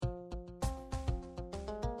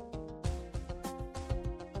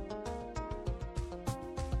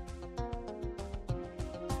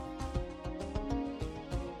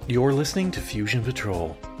You're listening to Fusion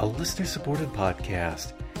Patrol, a listener-supported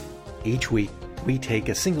podcast. Each week, we take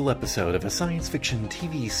a single episode of a science fiction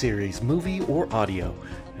TV series, movie, or audio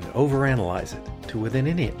and overanalyze it to within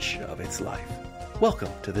an inch of its life.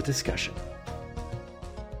 Welcome to the discussion.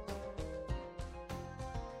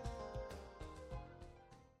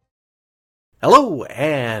 Hello,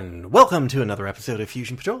 and welcome to another episode of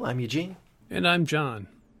Fusion Patrol. I'm Eugene. And I'm John.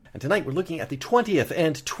 And tonight we're looking at the 20th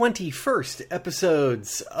and 21st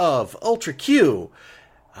episodes of Ultra Q.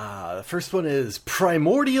 The first one is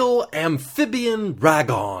Primordial Amphibian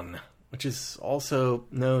Ragon, which is also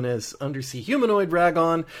known as Undersea Humanoid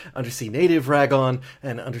Ragon, Undersea Native Ragon,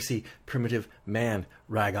 and Undersea Primitive Man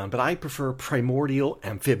Ragon. But I prefer Primordial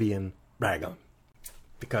Amphibian Ragon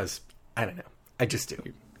because, I don't know, I just do.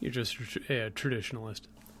 You're just a traditionalist.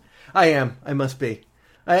 I am. I must be.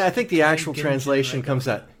 I think the actual translation comes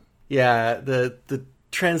out. Yeah, the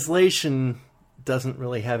translation doesn't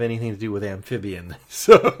really have anything to do with amphibian.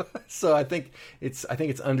 So I think it's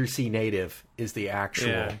undersea native is the actual.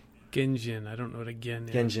 Yeah, Genjin. I don't know what a Gen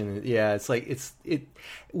is. Genjin. Yeah, it's like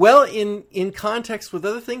well, in context with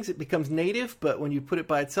other things it becomes native, but when you put it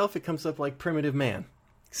by itself it comes up like primitive man.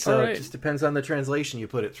 So It just depends on the translation you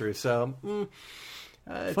put it through. So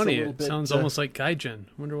it's funny, it sounds almost like Gaijin.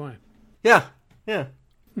 Wonder why. Yeah.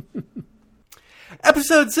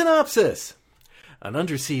 Episode synopsis. An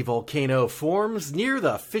undersea volcano forms near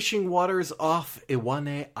the fishing waters off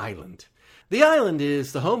Iwane Island. The island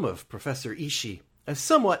is the home of Professor Ishii, a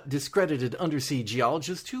somewhat discredited undersea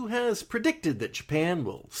geologist who has predicted that Japan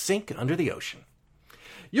will sink under the ocean.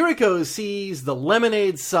 Yuriko sees the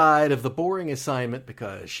lemonade side of the boring assignment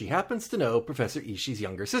because she happens to know Professor Ishii's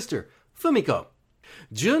younger sister, Fumiko.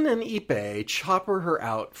 Jun and Ippei chopper her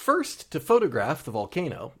out first to photograph the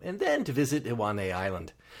volcano and then to visit Iwane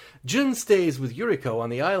Island. Jun stays with Yuriko on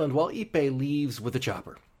the island while Ippei leaves with the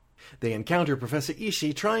chopper. They encounter Professor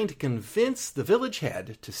Ishii trying to convince the village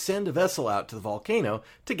head to send a vessel out to the volcano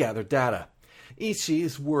to gather data. Ishii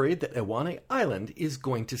is worried that Iwane Island is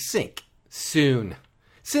going to sink soon.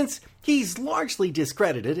 Since he's largely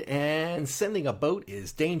discredited and sending a boat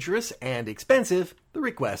is dangerous and expensive, the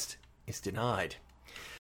request is denied.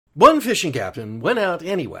 One fishing captain went out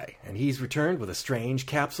anyway, and he's returned with a strange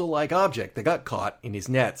capsule-like object that got caught in his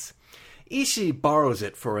nets. Ishii borrows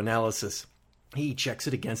it for analysis. He checks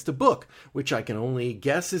it against a book, which I can only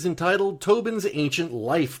guess is entitled Tobin's Ancient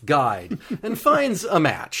Life Guide, and finds a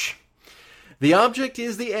match. The object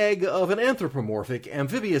is the egg of an anthropomorphic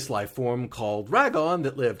amphibious life form called Ragon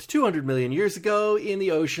that lived 200 million years ago in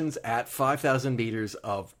the oceans at 5,000 meters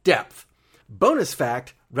of depth. Bonus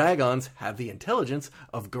fact, Ragons have the intelligence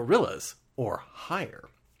of gorillas, or higher.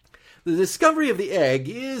 The discovery of the egg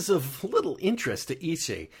is of little interest to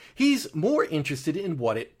Ishii. He's more interested in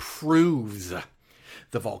what it proves.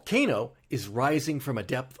 The volcano is rising from a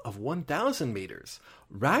depth of 1,000 meters.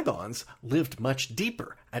 Ragons lived much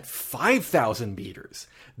deeper, at 5,000 meters.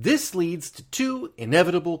 This leads to two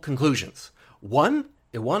inevitable conclusions. One,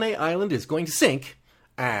 Iwane Island is going to sink,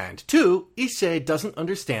 and two, Ishii doesn't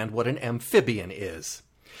understand what an amphibian is.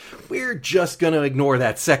 We're just going to ignore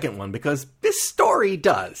that second one because this story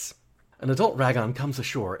does. An adult Ragon comes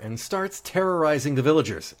ashore and starts terrorizing the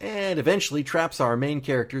villagers, and eventually traps our main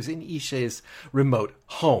characters in Ishii's remote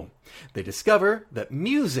home. They discover that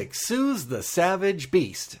music soothes the savage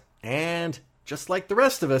beast, and just like the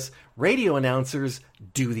rest of us, radio announcers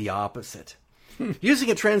do the opposite. Using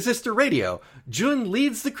a transistor radio, Jun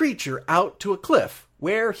leads the creature out to a cliff,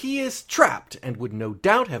 where he is trapped and would no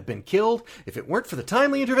doubt have been killed if it weren't for the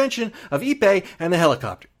timely intervention of Ippei and the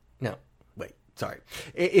helicopter.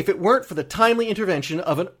 If it weren't for the timely intervention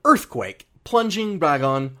of an earthquake plunging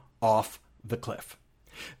Ragon off the cliff.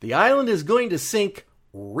 The island is going to sink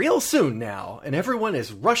real soon now, and everyone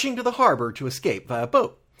is rushing to the harbor to escape via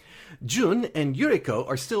boat. Jun and Yuriko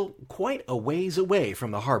are still quite a ways away from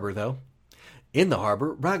the harbor, though. In the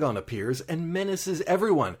harbor, Ragon appears and menaces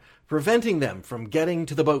everyone, preventing them from getting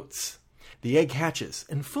to the boats. The egg hatches,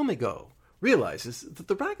 and Fumiko realizes that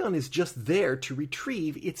the Ragon is just there to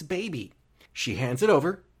retrieve its baby. She hands it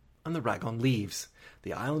over, and the Ragon leaves.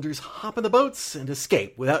 The islanders hop in the boats and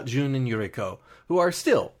escape without Jun and Yuriko, who are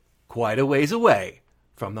still quite a ways away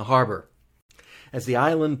from the harbor. As the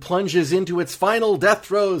island plunges into its final death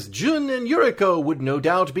throes, Jun and Yuriko would no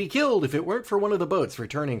doubt be killed if it weren't for one of the boats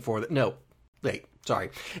returning for the...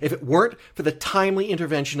 If it weren't for the timely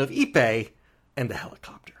intervention of Ippei and the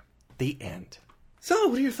helicopter. The end. So,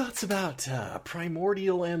 what are your thoughts about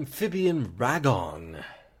Primordial Amphibian Ragon?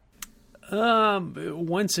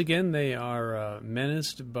 Once again, they are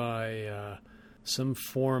menaced by some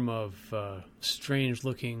form of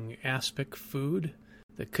strange-looking aspic food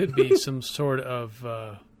that could be some sort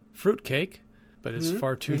of fruit cake, but it's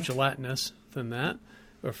far too gelatinous than that,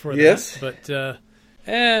 or for Yes. that. But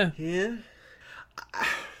Yeah.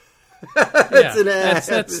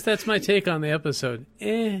 that's my take on the episode.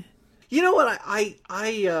 You know what? I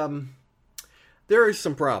there are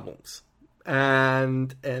some problems,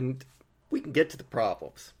 and we can get to the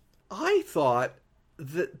problems. I thought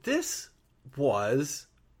that this was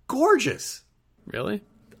gorgeous. Really?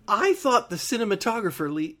 I thought the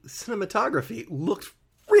cinematography looked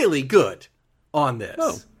really good on this.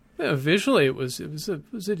 Oh, yeah, visually it was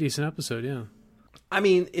a decent episode. Yeah. I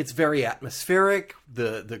mean, it's very atmospheric.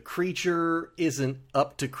 The creature isn't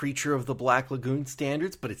up to Creature of the Black Lagoon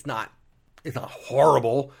standards, but it's not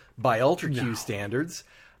horrible by Ultra Q standards.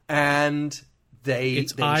 And they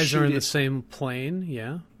eyes are in it. the same plane.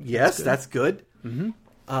 Yeah. Yes, that's good. Mm-hmm.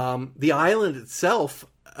 The island itself,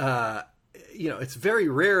 it's very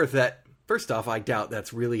rare that. First off, I doubt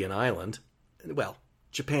that's really an island. Well,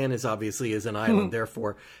 Japan is an island,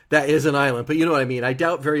 therefore that is an island. But you know what I mean. I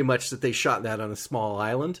doubt very much that they shot that on a small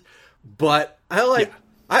island. But I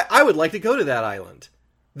would like to go to that island.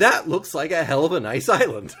 That looks like a hell of a nice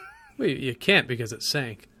island. Well, you can't because it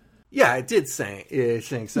sank. Yeah, it did sink.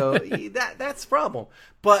 So that's the problem.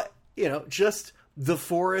 But just the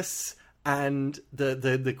forests and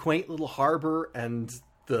the quaint little harbor and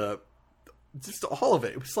just all of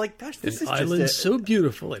it. It was like, gosh, this is island just so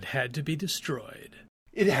beautiful it had to be destroyed.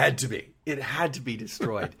 It had to be. It had to be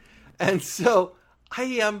destroyed. And so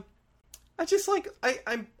I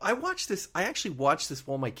watched this. I actually watched this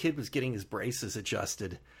while my kid was getting his braces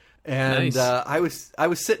adjusted. And nice. I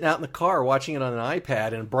was sitting out in the car watching it on an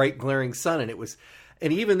iPad in a bright glaring sun,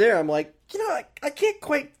 and even there I'm like, I can't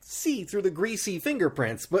quite see through the greasy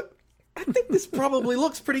fingerprints, but I think this probably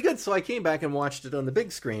looks pretty good. So I came back and watched it on the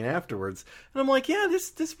big screen afterwards, and I'm like, yeah,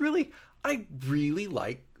 this really, I really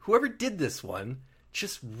like whoever did this one.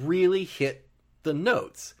 Just really hit the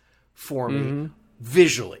notes for me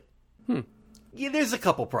visually. Yeah, there's a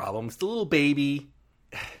couple problems. The little baby's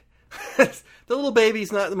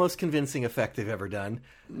not the most convincing effect they've ever done.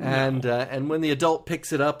 No. And when the adult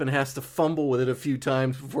picks it up and has to fumble with it a few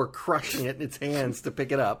times before crushing it in its hands to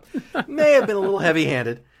pick it up, may have been a little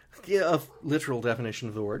heavy-handed. Yeah, a literal definition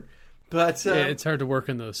of the word. But it's hard to work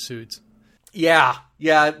in those suits. Yeah,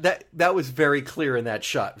 that was very clear in that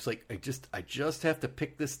shot. It was like, I just have to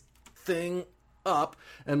pick this thing up,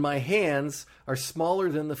 and my hands are smaller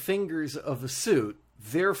than the fingers of the suit.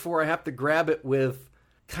 Therefore, I have to grab it with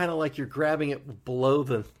kind of like you're grabbing it below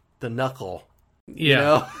the knuckle.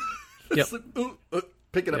 Yeah. Yep. Like,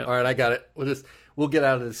 pick it up. Yep. All right, I got it. We'll get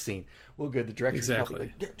out of this scene. We'll go. The director's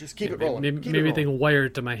exactly. Like, just keep it rolling. Maybe they can wire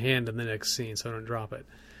it to my hand in the next scene so I don't drop it.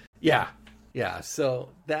 Yeah. So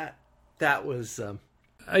that was.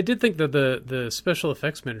 I did think that the special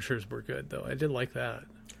effects miniatures were good, though. I did like that.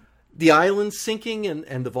 The island sinking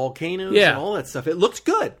and the volcanoes and all that stuff. It looked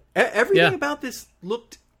good. Everything about this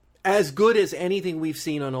looked as good as anything we've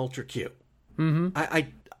seen on Ultra Q. Mm-hmm. I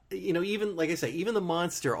even like I say, even the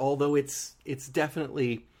monster, although it's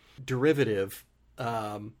definitely derivative,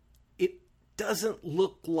 it doesn't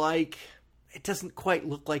quite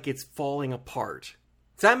look like it's falling apart.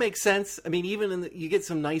 Does that make sense? I mean, even you get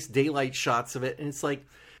some nice daylight shots of it, and it's like,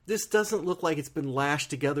 this doesn't look like it's been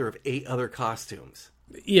lashed together of 8 other costumes.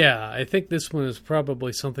 Yeah, I think this one is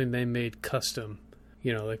probably something they made custom.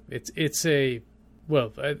 Like it's a,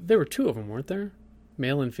 well, there were 2 of them, weren't there?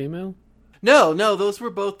 Male and female? No, those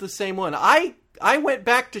were both the same one. I went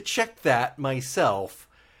back to check that myself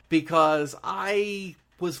because I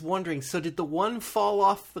was wondering, so did the one fall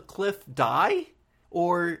off the cliff die?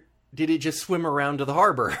 Or did it just swim around to the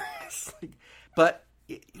harbor? But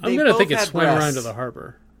I'm going to think it swam around to the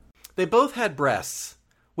harbor. They both had breasts,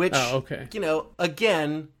 which, okay.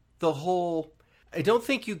 Again, the whole, I don't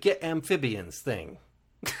think you get amphibians thing.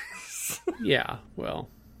 Yeah, well.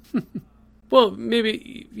 Well,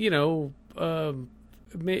 maybe, I don't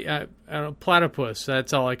know, platypus.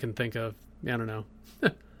 That's all I can think of. I don't know.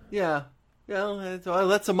 Yeah. Well,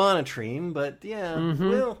 that's a monotreme, but yeah. Mm-hmm.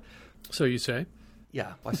 Well, so you say?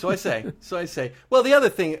 Yeah. So I say. Well, the other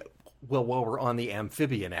thing, while we're on the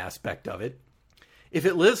amphibian aspect of it, if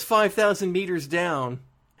it lives 5,000 meters down,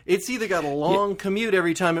 it's either got a long commute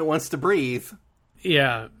every time it wants to breathe.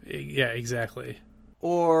 Yeah, exactly.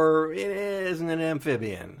 Or it isn't an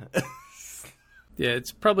amphibian. Yeah,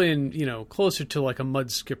 it's probably closer to like a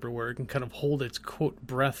mud skipper where it can kind of hold its quote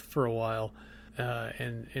breath for a while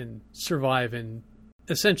and survive in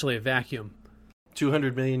essentially a vacuum.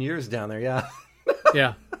 200 million years down there, yeah.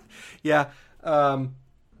 Yeah. Yeah.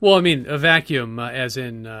 Well, I mean, a vacuum as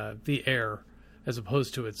in the air as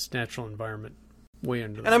opposed to its natural environment. way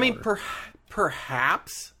under the And I mean, water.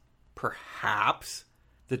 perhaps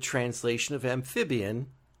the translation of amphibian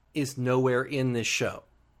is nowhere in this show.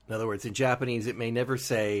 In other words, in Japanese, it may never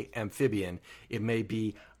say amphibian. It may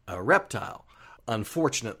be a reptile.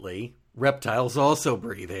 Unfortunately, reptiles also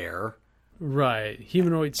breathe air. Right.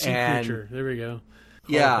 Humanoid sea creature. There we go.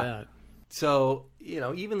 Call it that. So,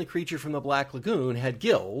 even the creature from the Black Lagoon had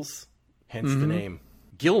gills, hence the name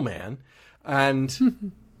Gillman.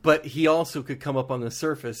 And but he also could come up on the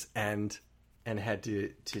surface and had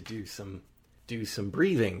to do some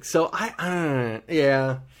breathing. So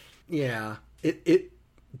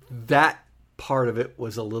that part of it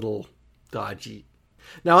was a little dodgy.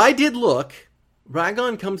 Now I did look.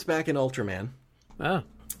 Ragon comes back in Ultraman. Oh.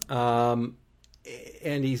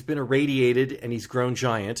 And he's been irradiated and he's grown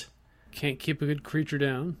giant. Can't keep a good creature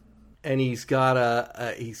down. And he's got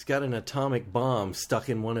an atomic bomb stuck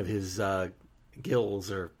in one of his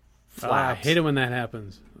gills or flaps. I hate it when that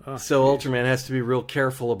happens. Oh, so Ultraman has to be real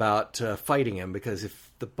careful about fighting him, because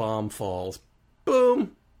if the bomb falls,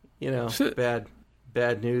 boom,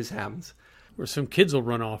 bad news happens. Or some kids will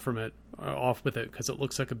run off with it because it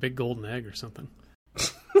looks like a big golden egg or something.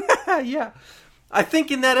 Yeah. I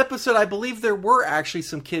think in that episode, I believe there were actually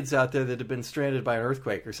some kids out there that had been stranded by an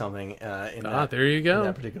earthquake or something. There you go. In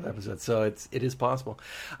that particular episode, so it is possible.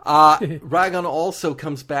 Ragon also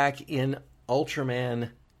comes back in Ultraman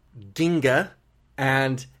Ginga,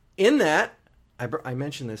 and in that, I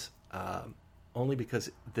mention this only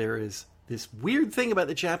because there is this weird thing about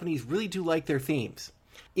the Japanese really do like their themes.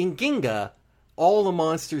 In Ginga, all the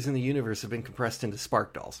monsters in the universe have been compressed into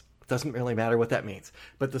spark dolls. Doesn't really matter what that means.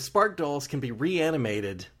 But the spark dolls can be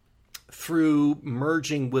reanimated through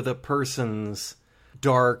merging with a person's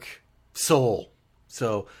dark soul.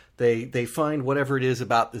 So they find whatever it is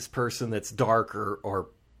about this person that's dark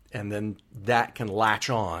and then that can latch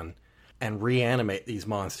on and reanimate these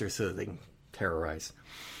monsters so that they can terrorize.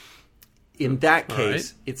 In that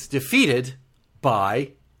case, It's defeated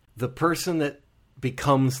by the person that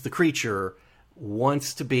becomes the creature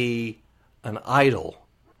wants to be an idol.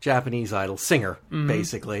 Japanese idol singer,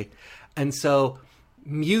 basically. And so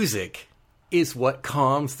music is what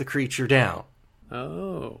calms the creature down.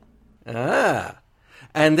 Oh.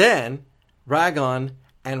 And then Ragon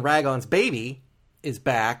and Ragon's baby is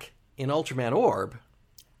back in Ultraman Orb.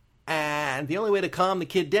 And the only way to calm the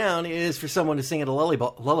kid down is for someone to sing it a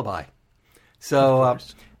lullaby. So,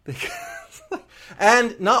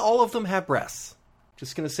 and not all of them have breasts.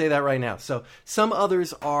 Just going to say that right now. So some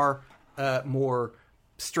others are more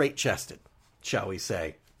straight-chested, shall we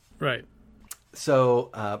say. Right.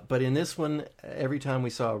 So, but in this one, every time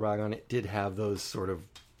we saw Ragon, it did have those sort of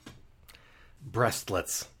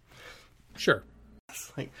breastlets. Sure.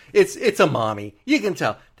 It's a mommy. You can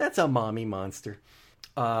tell. That's a mommy monster.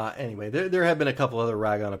 Anyway, there have been a couple other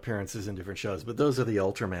Ragon appearances in different shows, but those are the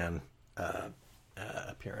Ultraman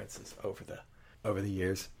appearances over the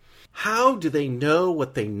years. How do they know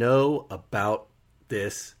what they know about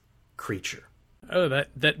this creature? Oh,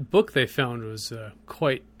 that book they found was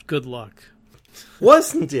quite good luck.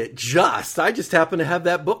 Wasn't it just? I just happen to have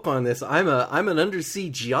that book on this. I'm an undersea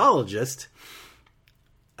geologist.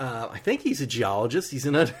 I think he's a geologist. He's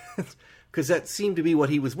because that seemed to be what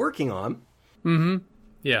he was working on. Mm-hmm.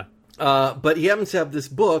 Yeah. But he happens to have this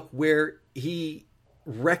book where he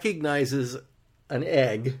recognizes an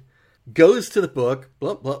egg, goes to the book,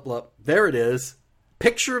 blah, blah, blah. There it is.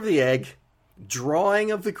 Picture of the egg,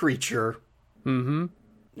 drawing of the creature. Mm-hmm.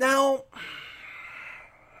 Now,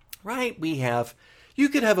 right, you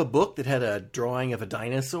could have a book that had a drawing of a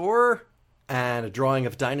dinosaur and a drawing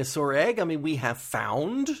of a dinosaur egg. I mean, we have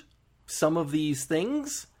found some of these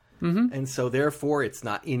things. Mm-hmm. And so, therefore, it's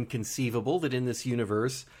not inconceivable that in this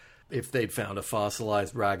universe, if they'd found a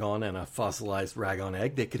fossilized Ragon and a fossilized Ragon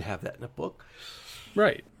egg, they could have that in a book.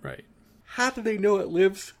 Right. How do they know it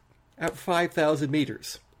lives at 5,000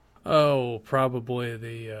 meters? Oh, probably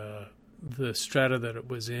the strata that it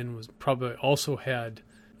was in was probably also had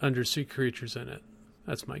undersea creatures in it.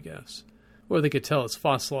 That's my guess. Or they could tell it's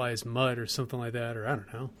fossilized mud or something like that, or I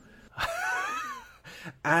don't know.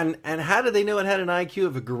 And how do they know it had an IQ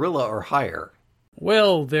of a gorilla or higher?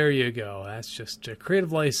 Well, there you go. That's just a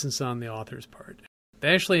creative license on the author's part.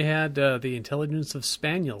 They actually had the intelligence of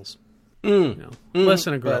spaniels. Less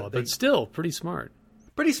than a gorilla, but still pretty smart.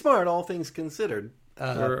 Pretty smart, all things considered.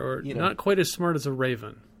 Or not quite as smart as a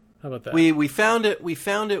raven. How about that? We found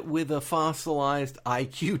it with a fossilized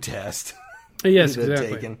IQ test. Yes,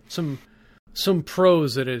 exactly. Some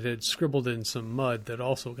prose that it had scribbled in some mud that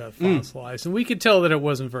also got fossilized, and we could tell that it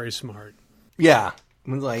wasn't very smart. Yeah,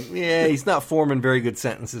 it was like, he's not forming very good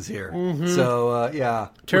sentences here. Mm-hmm. So, yeah,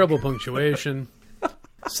 terrible punctuation.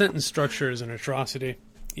 Sentence structure is an atrocity.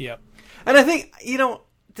 Yep. And I think,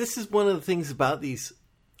 this is one of the things about these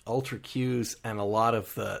Ultra Qs and a lot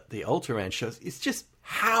of the Ultraman shows. It's just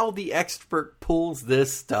how the expert pulls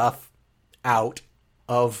this stuff out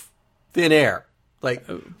of thin air. Like,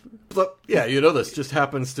 this just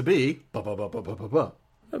happens to be...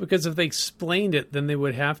 Because if they explained it, then they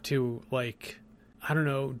would have to,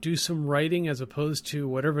 do some writing as opposed to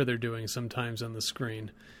whatever they're doing sometimes on the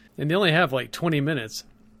screen. And they only have 20 minutes.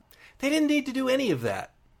 They didn't need to do any of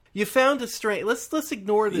that. You found a strange... Let's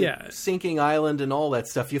ignore the sinking island and all that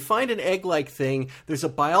stuff. You find an egg-like thing. There's a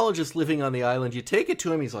biologist living on the island. You take it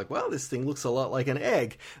to him. He's like, well, this thing looks a lot like an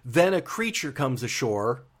egg. Then a creature comes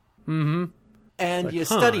ashore. Mm-hmm. And you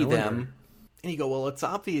study them. And you go, well, it's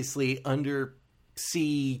obviously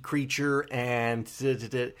undersea creature. And,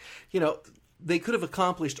 they could have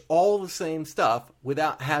accomplished all the same stuff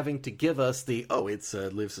without having to give us it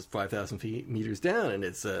lives 5,000 meters down, and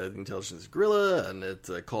it's intelligence gorilla, and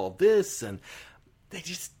it's called this, and they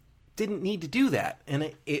just didn't need to do that.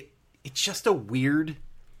 And it's just a weird...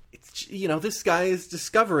 this guy is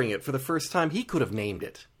discovering it for the first time. He could have named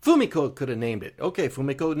it. Fumiko could have named it. Okay,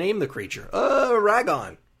 Fumiko, name the creature.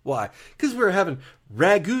 Ragon. Why? Because we were having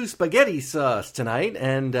ragu spaghetti sauce tonight,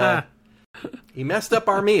 and he messed up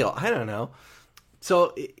our meal. I don't know.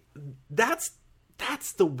 So that's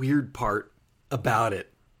the weird part about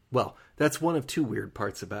it. Well, that's one of two weird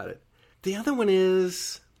parts about it. The other one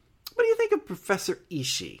is, what do you think of Professor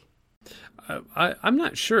Ishii? I'm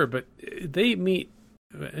not sure, but they meet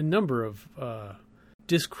a number of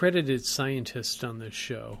discredited scientists on this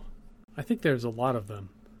show. I think there's a lot of them.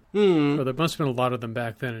 Or there must have been a lot of them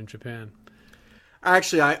back then in Japan.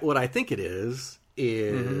 Actually, what I think it is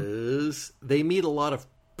they meet a lot of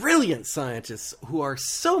brilliant scientists who are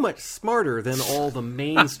so much smarter than all the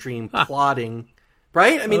mainstream plotting,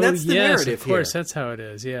 right? I mean, that's the narrative of course, here. That's how it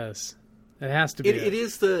is, yes. It has to be.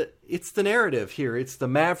 It's the narrative here. It's the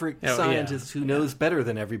maverick scientist who knows better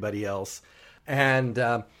than everybody else. And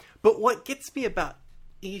but what gets me about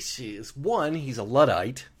Ishii is, one, he's a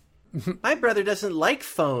Luddite. My brother doesn't like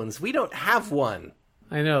phones. We don't have one.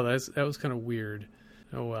 I know, that was kind of weird.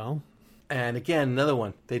 Oh, well. And again, another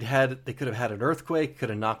one. They could have had an earthquake, could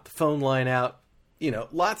have knocked the phone line out.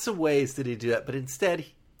 Lots of ways that he'd do that. But instead,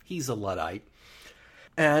 he's a Luddite.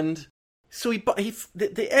 And so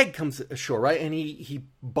the egg comes ashore, right? And he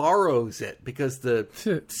borrows it because the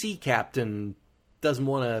sea captain doesn't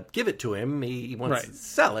want to give it to him. He wants to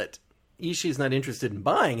sell it. Ishii's not interested in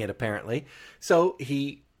buying it, apparently. So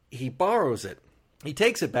he borrows it. He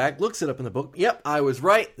takes it back, looks it up in the book. Yep, I was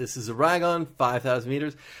right. This is a Ragon, 5,000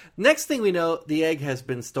 meters. Next thing we know, the egg has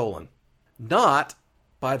been stolen. Not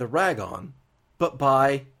by the Ragon, but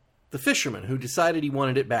by the fisherman who decided he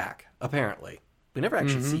wanted it back, apparently. We never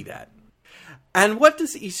actually see that. And what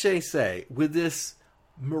does Ishii say with this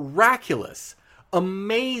miraculous,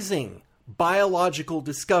 amazing biological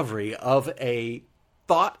discovery of a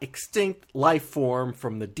thought extinct life form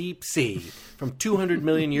from the deep sea from 200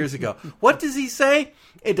 million years ago? What does he say?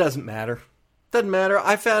 It doesn't matter. Doesn't matter.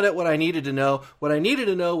 I found out what I needed to know. What I needed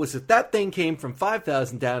to know was that thing came from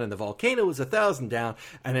 5,000 down and the volcano was 1,000 down.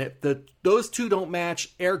 And if those two don't match,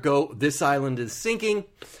 ergo, this island is sinking.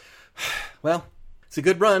 Well, it's a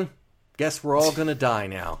good run. Guess we're all going to die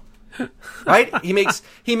now. Right? He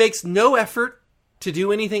makes no effort to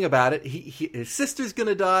do anything about it. His sister's going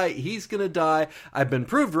to die. He's going to die. I've been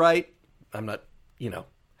proved right. I'm not,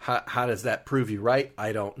 how does that prove you right?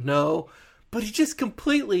 I don't know. But he just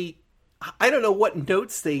completely, I don't know what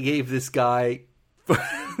notes they gave this guy.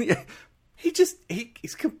 He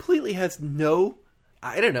completely has no,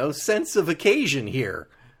 sense of occasion here.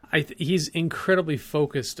 He's incredibly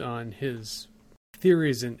focused on his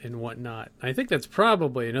theories and whatnot. I think that's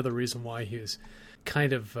probably another reason why he was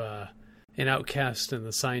kind of an outcast in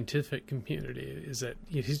the scientific community, is that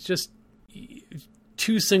he's just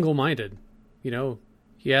too single-minded. You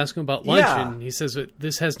ask him about lunch and he says,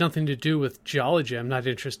 this has nothing to do with geology. I'm not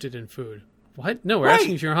interested in food. What? No, we're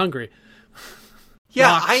asking if you're hungry.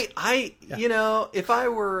 Yeah, if I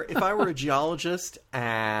were a geologist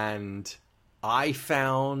and I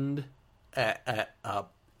found a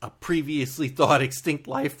previously thought extinct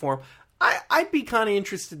life form, I'd be kind of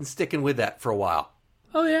interested in sticking with that for a while.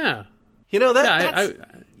 Oh yeah.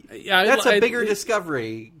 That's a bigger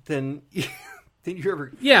discovery than you're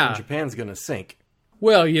ever. Yeah, Japan's going to sink.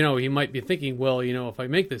 Well, he might be thinking, if I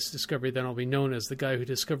make this discovery, then I'll be known as the guy who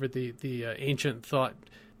discovered the ancient thought,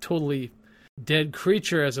 totally dead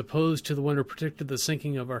creature, as opposed to the one who predicted the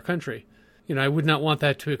sinking of our country. I would not want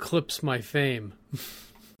that to eclipse my fame.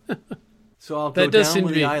 So I'll go down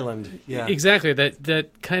with the island. Yeah, exactly.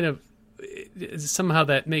 That kind of somehow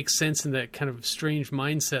that makes sense in that kind of strange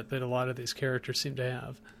mindset that a lot of these characters seem to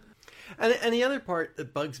have. And the other part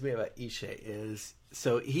that bugs me about Ishii is,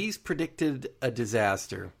 so he's predicted a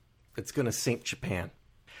disaster that's going to sink Japan.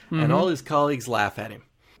 Mm-hmm. And all his colleagues laugh at him.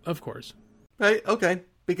 Of course. Right? Okay.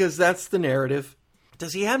 Because that's the narrative.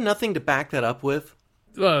 Does he have nothing to back that up with?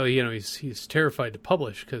 Well, he's terrified to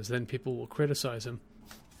publish because then people will criticize him.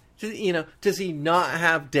 Does he not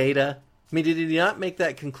have data? I mean, did he not make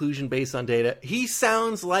that conclusion based on data? He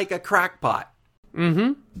sounds like a crackpot.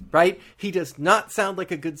 Mm-hmm. Right? He does not sound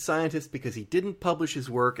like a good scientist because he didn't publish his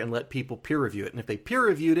work and let people peer review it. And if they peer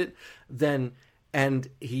reviewed it, and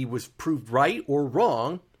he was proved right or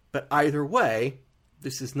wrong, but either way,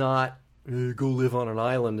 this is not go live on an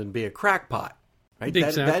island and be a crackpot. Right?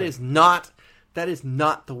 Exactly. That is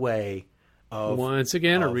not the way of. Once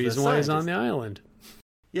again, a reason why he's on the island.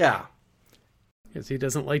 Yeah. Because he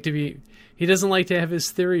doesn't like to have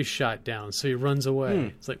his theories shot down, so he runs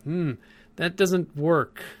away. It's like, that doesn't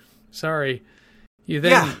work. Sorry.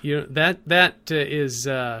 That is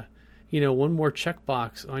one more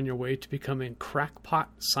checkbox on your way to becoming crackpot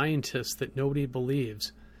scientist that nobody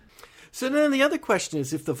believes. So then the other question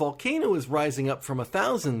is, if the volcano is rising up from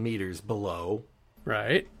 1,000 meters below,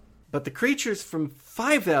 right? But the creature's from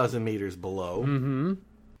 5,000 meters below. Mm-hmm.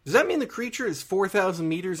 Does that mean the creature is 4,000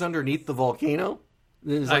 meters underneath the volcano?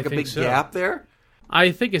 There's like a big gap there?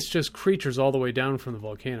 I think it's just creatures all the way down from the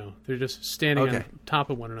volcano. They're just standing on top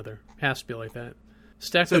of one another. Has to be like that.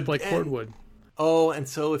 Stacked up like cordwood. Oh, and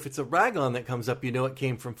so if it's a Ragon that comes up, it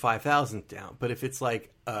came from 5,000 down. But if it's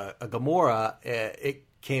like a Gamora, it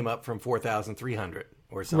came up from 4,300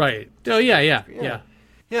 or something. Right. Oh, yeah.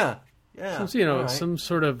 So, some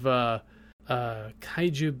sort of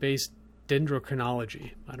kaiju-based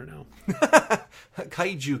dendrochronology. I don't know.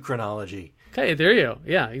 Kaiju chronology. Okay, there you go.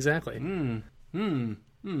 Yeah, exactly.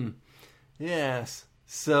 Yes.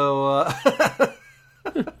 So,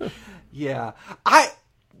 yeah. I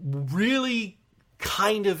really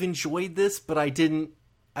kind of enjoyed this, but I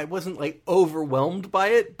wasn't like overwhelmed by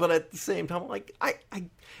it, but at the same time, like,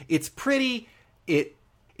 it's pretty,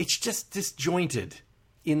 it's just disjointed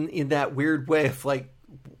in that weird way of like,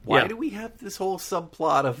 why do we have this whole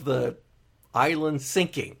subplot of the island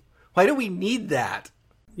sinking? Why do we need that?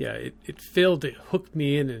 Yeah, it failed to hook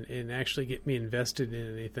me in and actually get me invested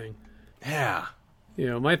in anything. Yeah.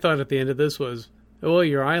 My thought at the end of this was, well,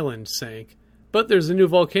 your island sank, but there's a new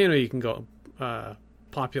volcano you can go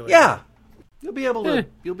populate. Yeah. You'll be able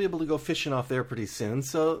to go fishing off there pretty soon.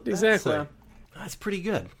 So exactly. That's pretty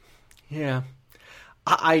good. Yeah.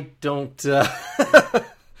 I don't and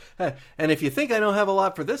if you think I don't have a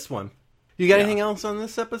lot for this one, you got anything else on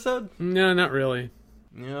this episode? No, not really.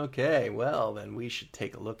 Okay, well, then we should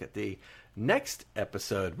take a look at the next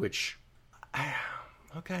episode, which...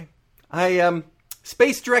 Okay.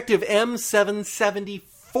 Space Directive M774.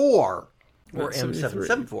 Or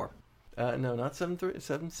M774. No, not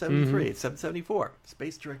 773. It's 774.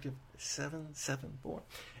 Space Directive 774.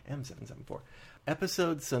 M774.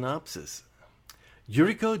 Episode synopsis.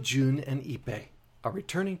 Yuriko, Jun, and Ippei are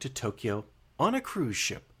returning to Tokyo on a cruise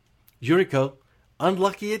ship. Yuriko,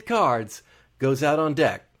 unlucky at cards, goes out on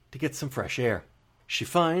deck to get some fresh air. She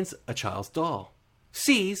finds a child's doll,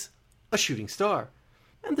 sees a shooting star,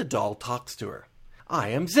 and the doll talks to her. I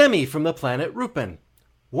am Zemi from the planet Rupin.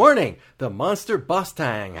 Warning, the monster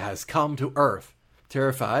Bostang has come to Earth.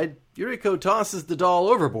 Terrified, Yuriko tosses the doll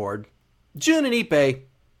overboard. Jun and Ippei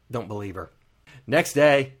don't believe her. Next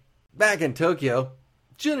day, back in Tokyo,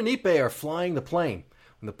 Jun and Ippei are flying the plane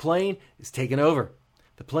when the plane is taken over.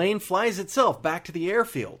 The plane flies itself back to the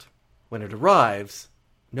airfield. When it arrives,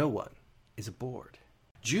 no one is aboard.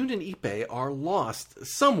 Jun and Ippei are lost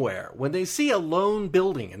somewhere when they see a lone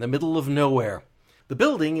building in the middle of nowhere. The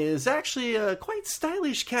building is actually a quite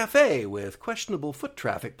stylish cafe with questionable foot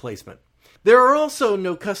traffic placement. There are also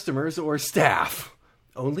no customers or staff,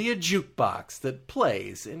 only a jukebox that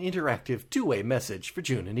plays an interactive two-way message for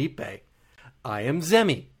Jun and Ippei. I am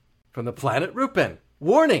Zemi from the planet Rupin.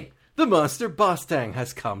 Warning, the monster Bostang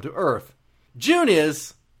has come to Earth. Jun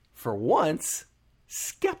is, for once,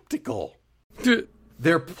 skeptical.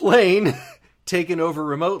 Their plane taken over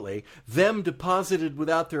remotely, them deposited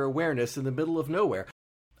without their awareness in the middle of nowhere,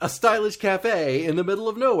 a stylish cafe in the middle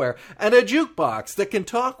of nowhere, and a jukebox that can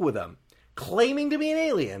talk with them, claiming to be an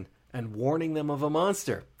alien and warning them of a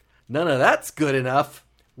monster. None of that's good enough.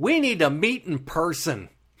 We need to meet in person.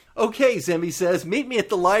 Okay, Zemi says, meet me at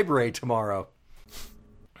the library tomorrow.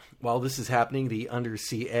 While this is happening, the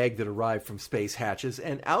undersea egg that arrived from space hatches,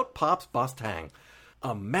 and out pops Bostang,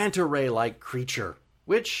 a manta ray-like creature,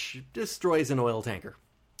 which destroys an oil tanker.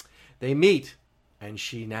 They meet and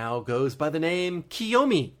she now goes by the name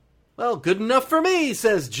Kiyomi. Well, good enough for me,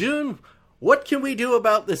 says June. What can we do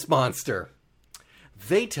about this monster?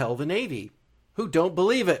 They tell the Navy, who don't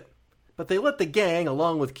believe it. But they let the gang,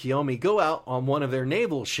 along with Kiyomi, go out on one of their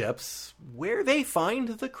naval ships, where they find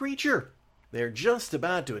the creature. They're just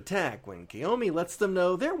about to attack when Kiyomi lets them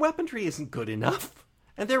know their weaponry isn't good enough,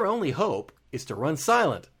 and their only hope is to run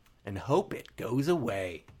silent and hope it goes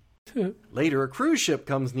away. Later, a cruise ship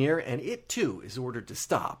comes near, and it too is ordered to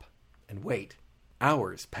stop and wait.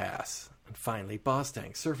 Hours pass, and finally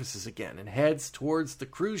Bostang surfaces again and heads towards the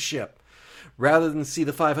cruise ship. Rather than see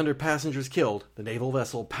the 500 passengers killed, the naval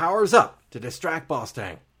vessel powers up to distract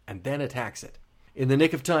Bostang and then attacks it. In the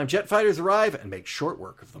nick of time, jet fighters arrive and make short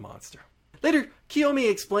work of the monster. Later, Kiyomi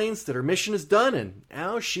explains that her mission is done and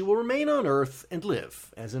now she will remain on Earth and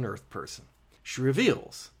live as an Earth person. She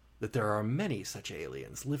reveals that there are many such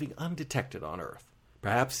aliens living undetected on Earth,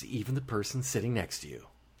 perhaps even the person sitting next to you.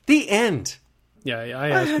 The end! Yeah, I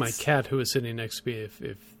asked my cat who was sitting next to me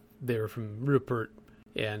if they were from Rupert,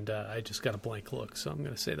 and I just got a blank look, so I'm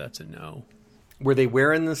going to say that's a no. Were they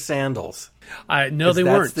wearing the sandals? No, they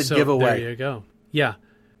weren't. That's the so giveaway. There you go. Yeah.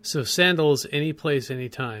 So sandals, any place,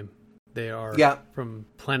 anytime. They are from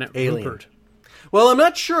planet Alien. Rupert. Well, I'm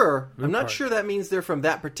not sure. I'm not Rupert. sure that means they're from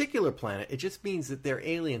that particular planet. It just means that they're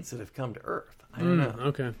aliens that have come to Earth. I don't know.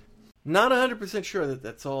 Okay. Not 100% sure that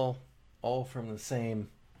that's all from the same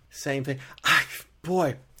thing.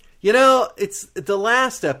 Boy, it's the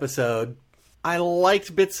last episode. I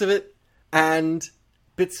liked bits of it, and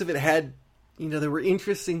bits of it had, there were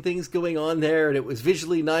interesting things going on there, and it was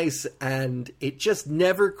visually nice, and it just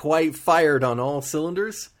never quite fired on all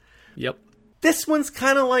cylinders. Yep. This one's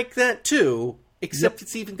kind of like that too, except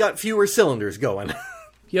it's even got fewer cylinders going.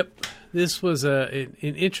 Yep. This was an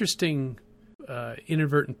interesting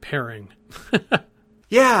inadvertent pairing.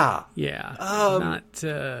 Yeah. Yeah.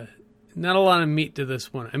 Not a lot of meat to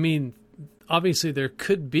this one. I mean, obviously there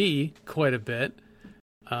could be quite a bit.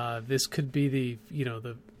 This could be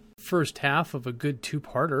the first half of a good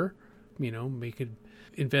two-parter. We could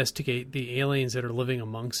investigate the aliens that are living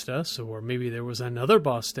amongst us, or maybe there was another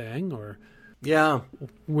Bostang, or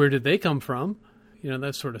where did they come from?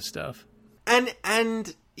 That sort of stuff. And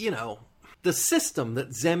the system that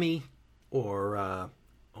Zemi or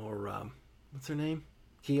what's her name?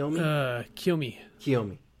 Kiyomi.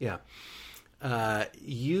 Kiyomi, yeah.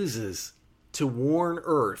 Uses to warn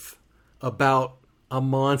Earth about a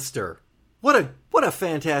monster. What a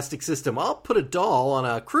fantastic system. I'll put a doll on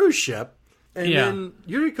a cruise ship, and then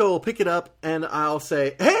Yuriko will pick it up, and I'll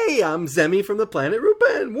say, "Hey, I'm Zemi from the planet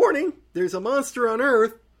Rupen. Warning, there's a monster on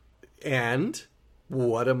Earth." And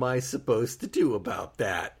what am I supposed to do about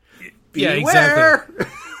that? Beware! Yeah,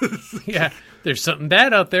 exactly. Yeah, there's something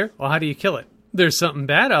bad out there. Well, how do you kill it? There's something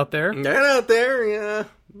bad out there. They're out there, yeah.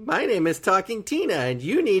 My name is Talking Tina, and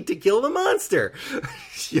you need to kill the monster.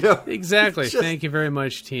 Exactly. Thank you very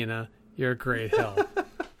much, Tina. You're a great help.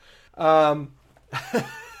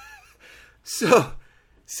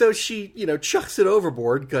 So she, chucks it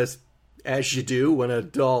overboard because, as you do when a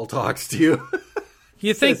doll talks to you.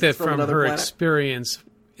 You think that from her experience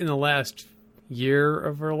in the last year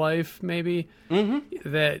of her life, maybe,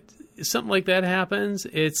 that something like that happens,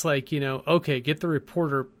 it's like, okay, get the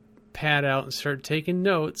reporter pad out and start taking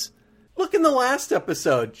notes. Look, in the last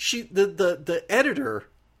episode, the editor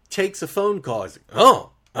takes a phone call. He's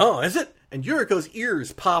like, oh, is it? And Yuriko's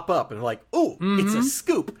ears pop up and like, oh, it's a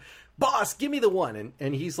scoop. Boss, give me the one.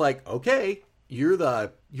 And he's like, okay, you're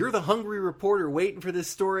the hungry reporter waiting for this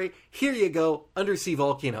story. Here you go. Undersea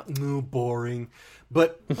volcano. No, boring.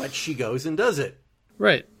 But she goes and does it.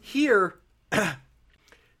 Right. Here,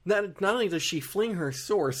 not only does she fling her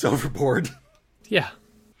source overboard. Yeah.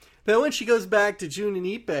 But when she goes back to June and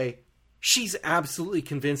Ippei, she's absolutely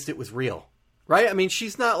convinced it was real. Right? I mean,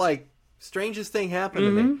 she's not like, strangest thing happened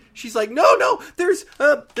to me. She's like, no, there's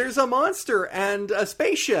a monster and a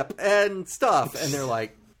spaceship and stuff. And they're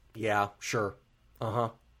like, yeah, sure. Uh-huh.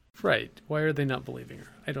 Right. Why are they not believing her?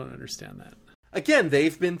 I don't understand that. Again,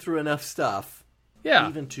 they've been through enough stuff. Yeah.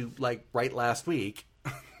 Even to, right last week,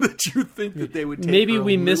 that you think that they would take Maybe her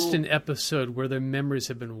we missed an episode where their memories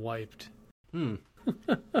have been wiped.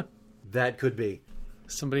 That could be.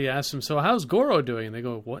 Somebody asked them, so how's Goro doing? And they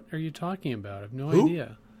go, what are you talking about? I have no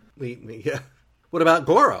idea. Yeah. What about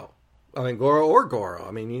Goro? I mean, Goro or Goro.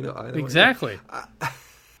 I mean, either exactly.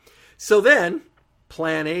 So then,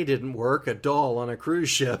 Plan A didn't work. A doll on a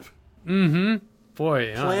cruise ship. Mm-hmm.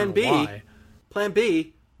 Boy, Plan B. Why. Plan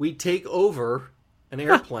B. We take over an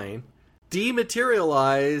airplane,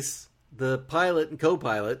 dematerialize the pilot and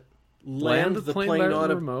co-pilot, land the plane by on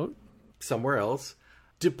remote somewhere else,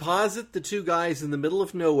 deposit the two guys in the middle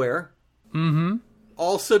of nowhere. Mm-hmm.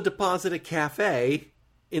 Also deposit a cafe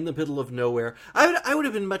in the middle of nowhere. I would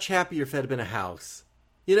have been much happier if it had been a house.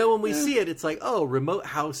 You know, when we see it, it's like, oh, remote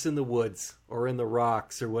house in the woods or in the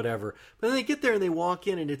rocks or whatever. But then they get there and they walk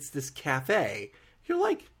in and it's this cafe. You're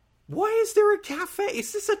like, why is there a cafe?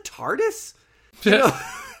 Is this a TARDIS? You know,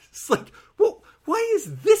 it's like, well, why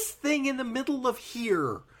is this thing in the middle of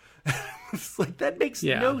here? It's like, that makes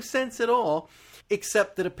no sense at all.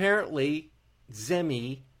 Except that apparently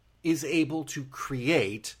Zemi is able to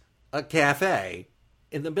create a cafe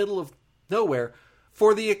in the middle of nowhere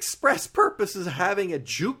for the express purposes of having a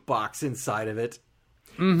jukebox inside of it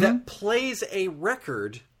that plays a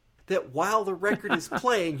record that while the record is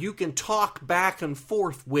playing, you can talk back and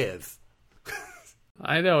forth with.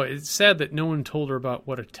 I know. It's sad that no one told her about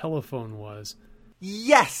what a telephone was.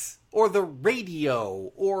 Yes! Or the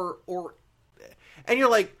radio, or and you're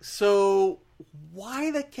like, so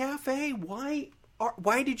why the cafe? Why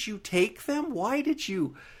did you take them? Why did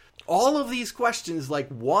you... All of these questions, like,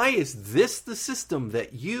 why is this the system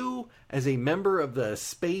that you, as a member of the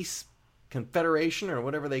Space Confederation, or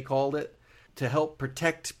whatever they called it, to help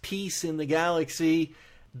protect peace in the galaxy,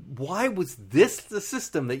 why was this the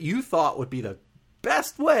system that you thought would be the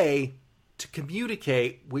best way to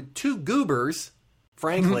communicate with two goobers,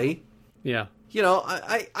 frankly? Yeah. You know,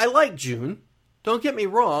 I like June. Don't get me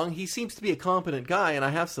wrong. He seems to be a competent guy, and I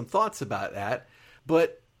have some thoughts about that.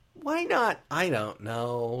 But why not, I don't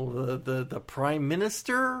know, the Prime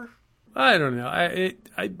Minister? I don't know.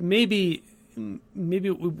 Maybe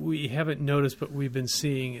what we haven't noticed, but we've been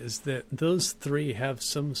seeing is that those three have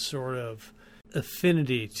some sort of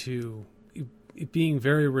affinity to being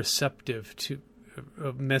very receptive to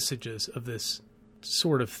messages of this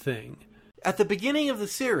sort of thing. At the beginning of the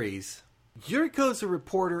series, Yuriko's a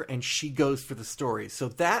reporter and she goes for the stories. So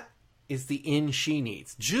that is the in she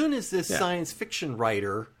needs. June is this science fiction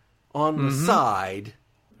writer on the side.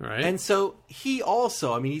 Right. And so he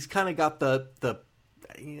also, I mean, he's kind of got the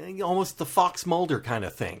almost the Fox Mulder kind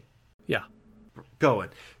of thing. Yeah. Going.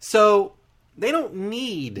 So they don't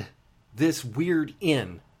need this weird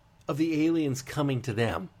in of the aliens coming to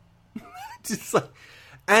them. Just like,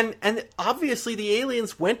 and obviously the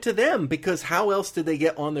aliens went to them because how else did they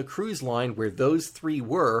get on the cruise line where those three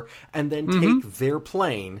were and then take their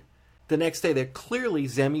plane the next day? That clearly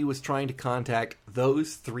Zemi was trying to contact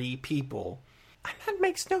those three people. And that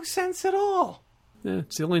makes no sense at all. Yeah,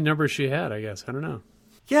 it's the only number she had, I guess. I don't know.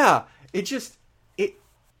 Yeah, it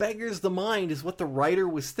beggars the mind is what the writer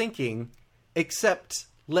was thinking, except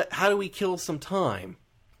how do we kill some time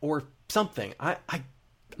or something? I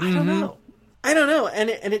don't know. I don't know.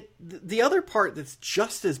 And the other part that's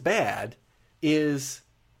just as bad is,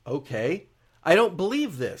 okay, I don't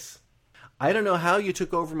believe this. I don't know how you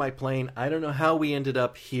took over my plane. I don't know how we ended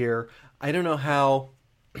up here. I don't know how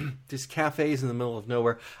this cafe is in the middle of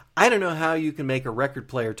nowhere. I don't know how you can make a record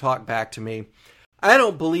player talk back to me. I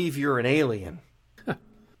don't believe you're an alien.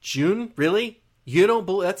 June, really? You don't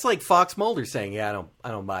believe? That's like Fox Mulder saying, "Yeah,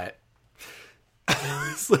 I don't buy it."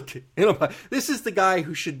 It's like, you know, this is the guy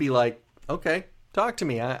who should be like, "Okay, talk to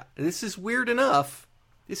me. This is weird enough.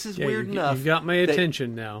 This is weird enough. You've got my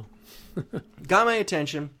attention now. Got my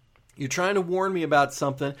attention. You're trying to warn me about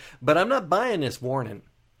something, but I'm not buying this warning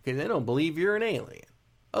because I don't believe you're an alien.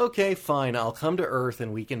 Okay, fine. I'll come to Earth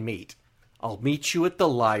and we can meet. I'll meet you at the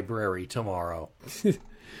library tomorrow."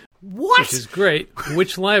 What? Which is great.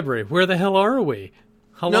 Which library? Where the hell are we?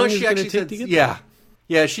 How long is it going to take to get there?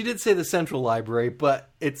 Yeah, she did say the Central Library, but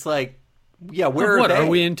it's like, yeah, where are they? Are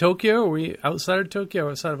we in Tokyo? Are we outside of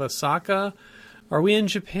Tokyo? Outside of Osaka? Are we in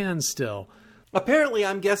Japan still? Apparently,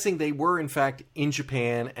 I'm guessing they were, in fact, in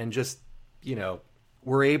Japan and just, you know,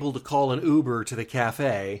 were able to call an Uber to the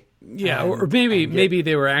cafe. Yeah, or maybe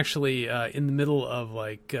they were actually in the middle of,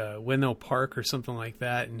 like, Ueno Park or something like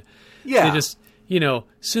that. And they just, you know,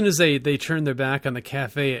 as soon as they turned their back on the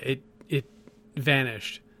cafe, it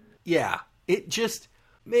vanished. Yeah, it just...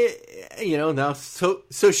 You know, now, so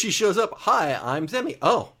she shows up. Hi, I'm Zemi.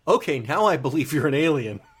 Oh, okay, now I believe you're an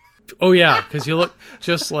alien. Oh, yeah, because you look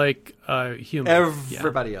just like a human.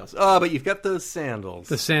 Everybody else. Oh, but you've got those sandals.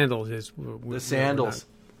 The sandals is... The sandals.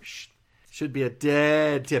 Should be a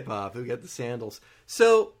dead tip-off. We got the sandals.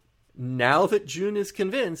 So, now that June is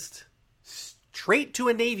convinced, straight to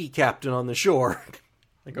a Navy captain on the shore.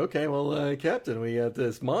 Like, okay, well, Captain, we got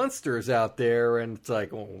this monsters out there, and it's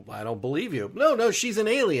like, well, I don't believe you. No, she's an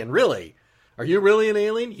alien, really. Are you really an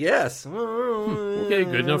alien? Yes. Okay,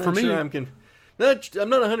 good enough for me. Sure I'm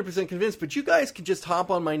not 100% convinced, but you guys can just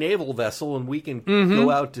hop on my naval vessel, and we can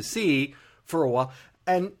go out to sea for a while.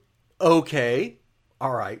 And, okay,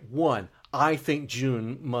 all right, one, I think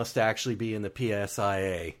June must actually be in the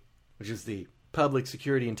PSIA, which is the Public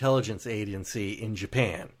Security Intelligence Agency in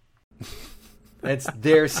Japan. That's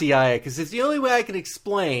their CIA, because it's the only way I can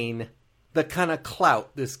explain the kind of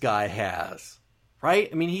clout this guy has, right?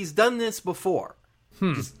 I mean, he's done this before.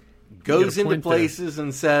 Just goes into places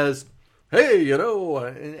and says, hey, you know,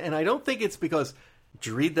 and I don't think it's because, did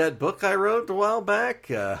you read that book I wrote a while back?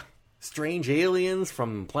 Strange Aliens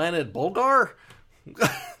from Planet Bulgar?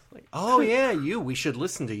 Like, oh, yeah, we should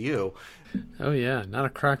listen to you. Oh, yeah, not a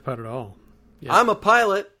crackpot at all. Yeah. I'm a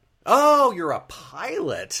pilot. Oh, you're a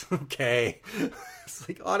pilot. Okay. It's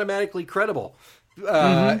like automatically credible.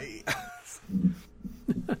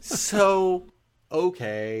 So,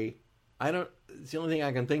 okay. The only thing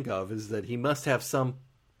I can think of is that he must have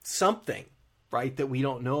something, right, that we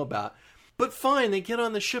don't know about. But fine, they get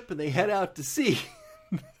on the ship and they head out to sea.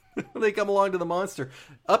 They come along to the monster.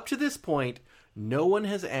 Up to this point, no one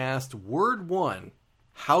has asked word one,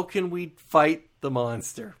 how can we fight the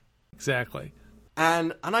monster? Exactly.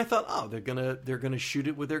 And I thought, oh, they're gonna shoot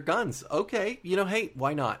it with their guns. Okay, hey,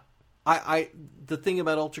 why not? The thing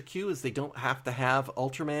about Ultra Q is they don't have to have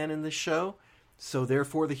Ultraman in this show, so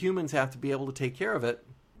therefore the humans have to be able to take care of it.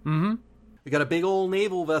 Mm-hmm. We got a big old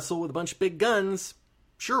naval vessel with a bunch of big guns.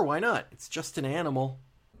 Sure, why not? It's just an animal.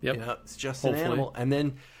 Yep. It's just an animal. And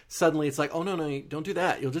then suddenly it's like, oh, no, don't do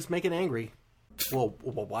that. You'll just make it angry. Well,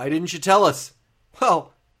 why didn't you tell us?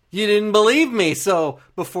 Well, you didn't believe me, so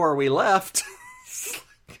before we left.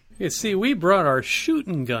 You see, we brought our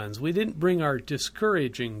shooting guns. We didn't bring our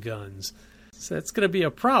discouraging guns. So that's going to be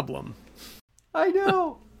a problem. I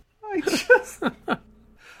know.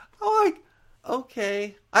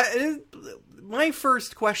 Okay. My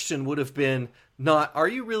first question would have been not, are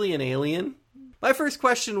you really an alien? My first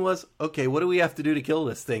question was, okay, what do we have to do to kill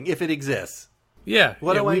this thing, if it exists? Yeah.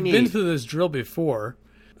 What do I need? We've been through this drill before.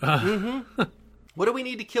 What do we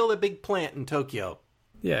need to kill the big plant in Tokyo?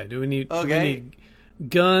 Yeah, do we need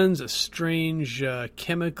guns, a strange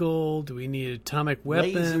chemical? Do we need atomic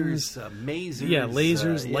weapons? Lasers. Yeah,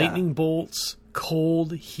 lasers, lightning bolts,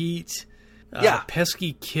 cold, heat,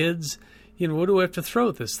 pesky kids. What do we have to throw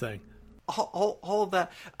at this thing? All of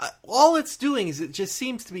that. All it's doing is it just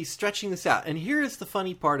seems to be stretching this out. And here is the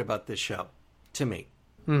funny part about this show, to me.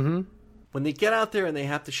 Mm-hmm. When they get out there and they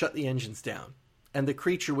have to shut the engines down, and the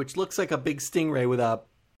creature, which looks like a big stingray with a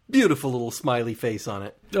beautiful little smiley face on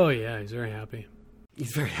it. Oh, yeah, he's very happy.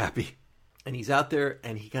 He's very happy. And he's out there,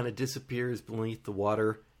 and he kind of disappears beneath the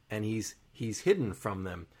water, and he's hidden from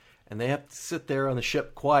them. And they have to sit there on the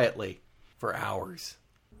ship quietly for hours.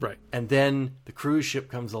 Right. And then the cruise ship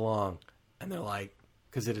comes along, and they're like,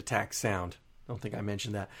 because it attacks sound. I don't think I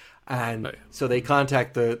mentioned that. And so they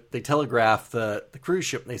telegraph the cruise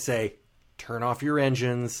ship, and they say, turn off your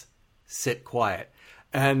engines, sit quiet.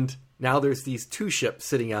 And now there's these two ships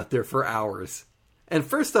sitting out there for hours. And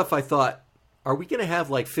first off, I thought, are we going to have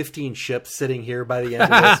like 15 ships sitting here by the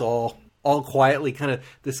end of this all quietly, kind of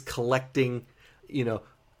this collectively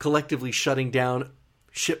shutting down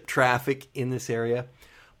ship traffic in this area?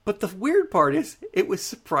 But the weird part is it was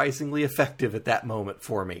surprisingly effective at that moment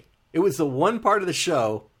for me. It was the one part of the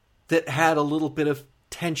show that had a little bit of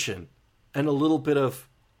tension and a little bit of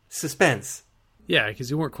suspense. Yeah, because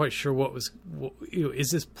you weren't quite sure is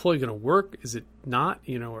this ploy going to work? Is it not?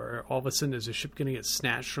 Or all of a sudden is the ship going to get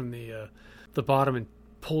snatched from the bottom and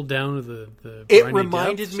pulled down to the It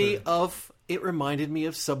reminded me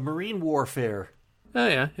of submarine warfare. Oh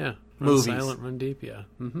yeah. Movies. Silent, Run Deep, yeah.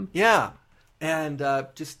 Mm-hmm. Yeah. And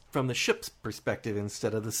just from the ship's perspective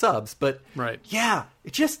instead of the subs. But right. Yeah,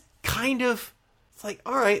 it just kind of, it's like,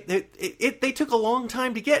 all right, they took a long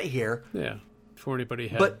time to get here. Yeah, before anybody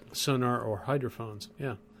had sonar or hydrophones.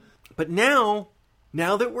 Yeah. But now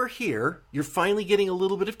that we're here, you're finally getting a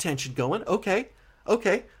little bit of tension going. Okay,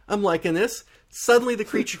 I'm liking this. Suddenly the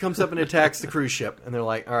creature comes up and attacks the cruise ship. And they're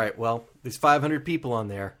like, all right, well, there's 500 people on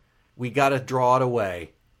there. We got to draw it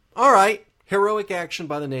away. All right, heroic action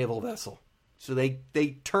by the naval vessel. So they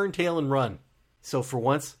turn tail and run. So for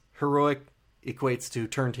once, heroic equates to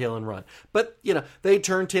turn tail and run. But, they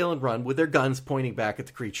turn tail and run with their guns pointing back at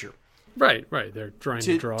the creature. Right. They're trying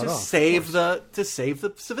to draw it off. To save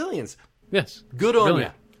the civilians. Yes. Good on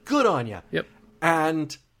you. Yep.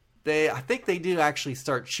 And I think they did actually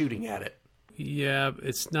start shooting at it. Yeah,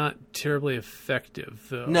 it's not terribly effective,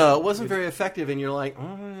 though. No, it wasn't very effective, and you're like,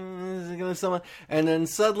 is it going to someone? And then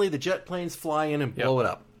suddenly the jet planes fly in and blow it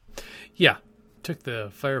up. Yeah. Took the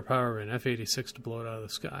firepower of an F-86 to blow it out of the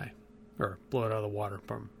sky. Or blow it out of the water.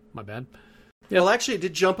 My bad. Yep. Well, actually, it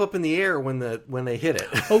did jump up in the air when they hit it.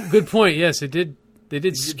 Oh, good point. Yes, it did. They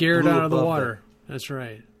did scare it out of the water. That's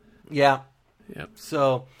right. Yeah. Yep.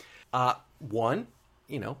 So, One,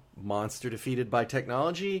 monster defeated by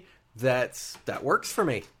technology. That works for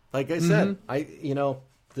me. Like I said,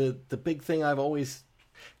 the big thing I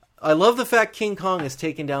love the fact King Kong is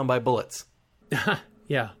taken down by bullets.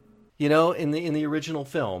 Yeah. In the original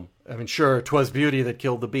film, I mean, sure, 'twas beauty that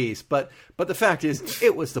killed the beast, but the fact is,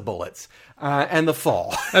 it was the bullets and the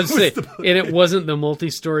fall. I was say, and it wasn't the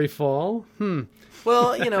multi-story fall.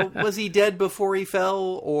 Well, was he dead before he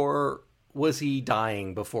fell, or was he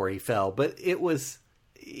dying before he fell? But it was,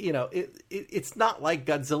 it's not like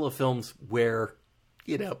Godzilla films where,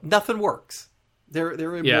 nothing works. They're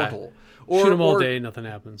immortal. Yeah. Shoot them all day, nothing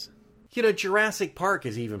happens. Jurassic Park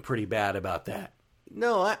is even pretty bad about that.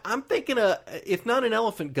 No, I'm thinking if not an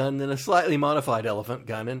elephant gun, then a slightly modified elephant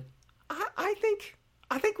gun, and I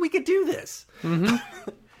think we could do this. Mm-hmm.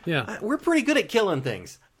 Yeah, we're pretty good at killing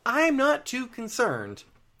things. I'm not too concerned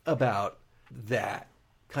about that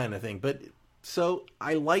kind of thing, but so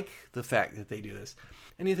I like the fact that they do this.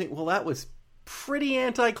 And you think, well, that was pretty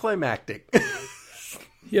anticlimactic.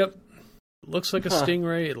 Yep. Looks like a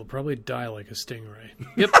stingray. It'll probably die like a stingray.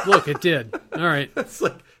 Yep, look, it did. All right. It's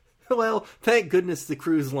like, well, thank goodness the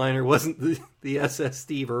cruise liner wasn't the SS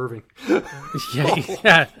Steve Irving. Yeah.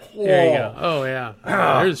 There you go. Oh, yeah.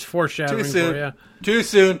 There's foreshadowing for you.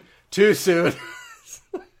 Too soon.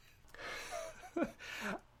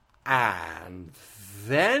 And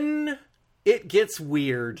then it gets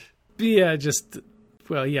weird. Yeah,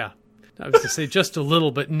 yeah. I was going to say just a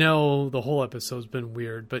little, but no, the whole episode's been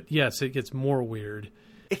weird. But yes, it gets more weird.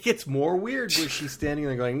 It gets more weird where she's standing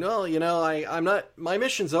there going, no, I'm not, my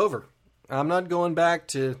mission's over. I'm not going back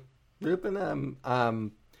to Rupin.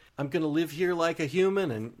 I'm going to live here like a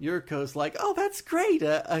human. And Yuriko's like, oh, that's great.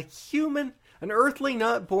 A human, an earthly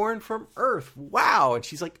not born from Earth. Wow. And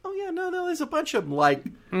she's like, oh yeah, no, there's a bunch of them like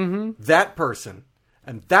that person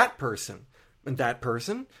and that person and that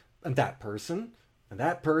person and that person and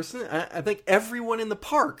that person. I think everyone in the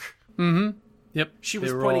park. Mm-hmm. Yep. She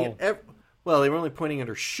was pointing at well, they were only pointing at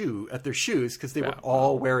their shoes because they were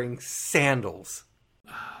all wearing sandals.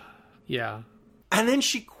 Yeah. And then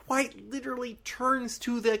she quite literally turns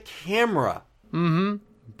to the camera. Mm-hmm.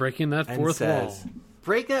 Breaking that fourth wall.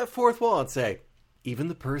 Break that fourth wall and say, even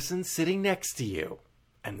the person sitting next to you.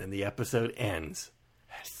 And then the episode ends.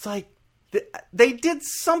 It's like, they did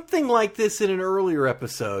something like this in an earlier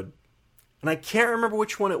episode. And I can't remember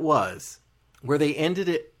which one it was. Where they ended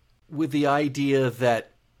it with the idea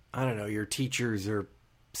that, I don't know, your teachers or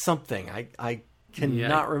something. I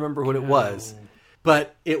cannot remember what it was.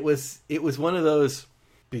 But it was one of those,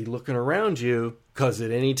 be looking around you, because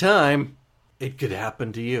at any time, it could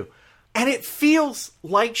happen to you. And it feels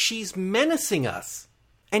like she's menacing us.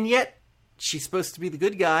 And yet, she's supposed to be the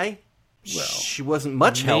good guy. Well, she wasn't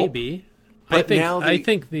much help. Maybe. I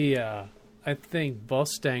think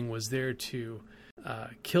Volstagg was there to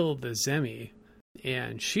kill the Zemi.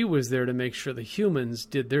 And she was there to make sure the humans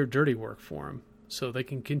did their dirty work for him. So they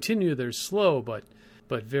can continue their slow but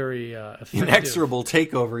very effective inexorable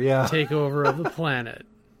takeover of the planet.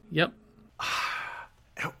 Yep.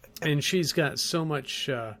 And she's got so much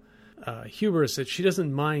hubris that she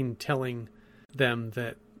doesn't mind telling them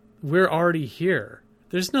that we're already here.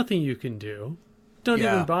 There's nothing you can do. Don't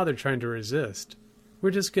even bother trying to resist.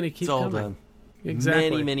 We're just going to keep coming. Done. Exactly.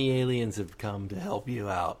 Many, many aliens have come to help you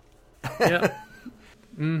out. Yep.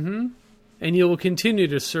 Mm-hmm. And you will continue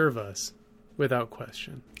to serve us without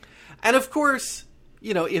question. And of course,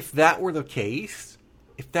 if that were the case,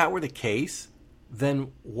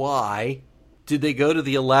 then why did they go to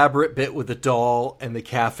the elaborate bit with the doll and the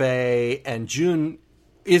cafe, and June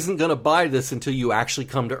isn't going to buy this until you actually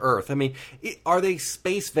come to Earth? I mean, are they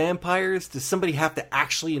space vampires? Does somebody have to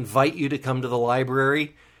actually invite you to come to the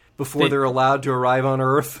library before they're allowed to arrive on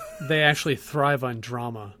Earth? They actually thrive on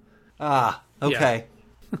drama. Ah, okay. Yeah.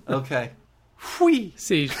 Okay. Whee.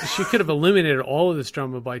 See, she could have eliminated all of this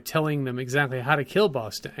drama by telling them exactly how to kill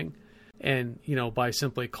Volstagg, and by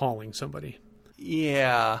simply calling somebody.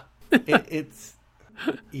 Yeah, it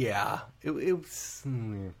was.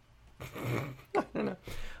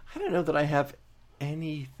 I don't know that I have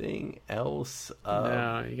anything else.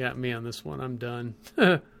 No, you got me on this one. I'm done.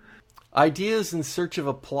 Ideas in search of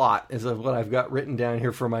a plot is what I've got written down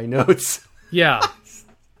here for my notes. Yeah.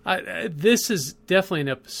 This is definitely an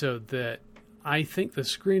episode that I think the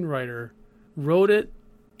screenwriter wrote it,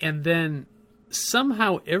 and then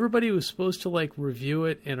somehow everybody was supposed to review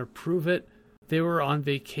it and approve it. They were on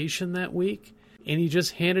vacation that week, and he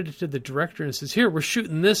just handed it to the director and says, here, we're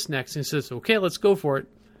shooting this next. And he says, okay, let's go for it.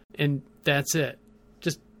 And that's it.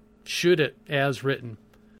 Just shoot it as written.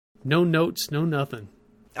 No notes, no nothing.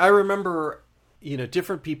 I remember,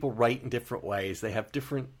 different people write in different ways. They have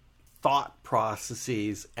different thought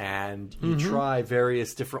processes, and you try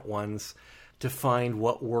various different ones to find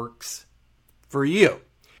what works for you.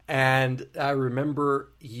 And I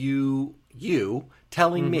remember you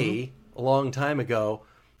telling me a long time ago,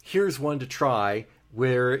 here's one to try,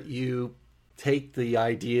 where you take the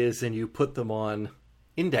ideas and you put them on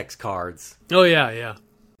index cards. Oh, yeah.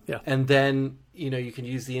 And then, you can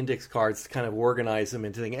use the index cards to kind of organize them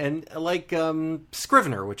into things. And like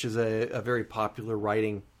Scrivener, which is a very popular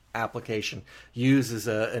writing application, uses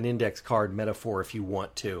an index card metaphor, if you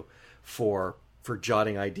want to, for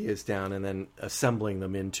jotting ideas down and then assembling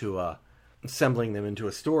them into a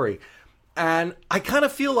story. And I kind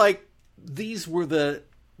of feel like these were the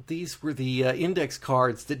index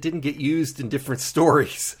cards that didn't get used in different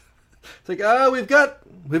stories. It's like, we've got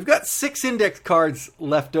 6 index cards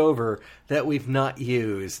left over that we've not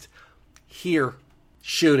used. Here,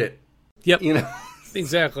 shoot it. Yep.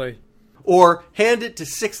 Exactly. Or hand it to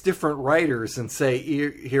 6 different writers and say,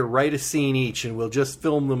 here, write a scene each, and we'll just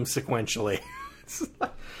film them sequentially.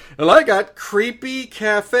 Well, I got creepy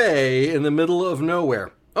cafe in the middle of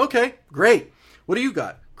nowhere. Okay, great. What do you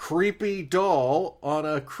got? Creepy doll on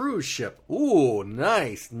a cruise ship. Ooh,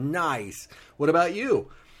 nice. What about you?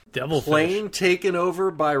 Devilfish. Plane taken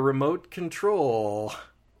over by remote control.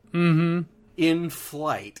 In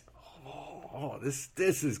flight. Oh, this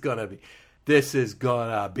is gonna be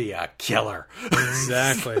a killer.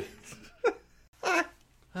 Exactly.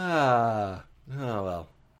 Oh well.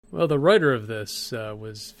 Well, the writer of this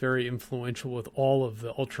was very influential with all of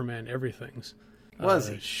the Ultraman everythings. Was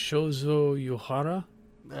he? Shozo Yuhara?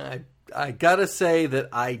 I gotta say that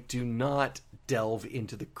I do not delve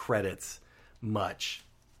into the credits much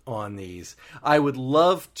on these. I would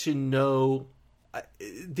love to know.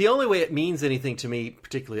 The only way it means anything to me,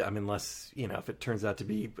 particularly, unless, if it turns out to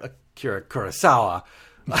be Akira Kurosawa,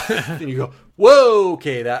 then you go, whoa,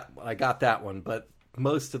 okay, I got that one. But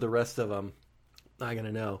most of the rest of them, not going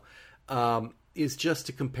to know, is just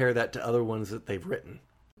to compare that to other ones that they've written.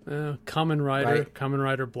 Kamen Rider, right? Kamen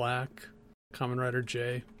Rider Black, Kamen Rider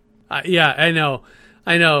J. Yeah, I know.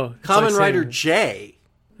 It's Kamen Rider J?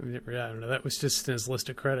 Yeah, I don't know. That was just in his list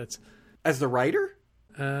of credits. As the writer?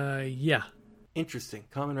 Yeah. Interesting.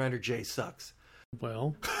 Kamen Rider J sucks.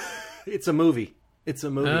 Well, it's a movie. It's a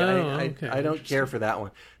movie. Okay. I don't care for that one.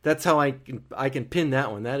 That's how I can pin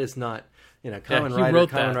that one. That is not, Kamen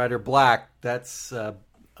Kamen Rider Black. That's a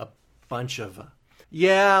bunch of.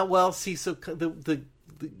 Yeah. Well, see, so the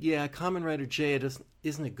Kamen Rider J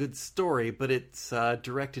isn't a good story, but it's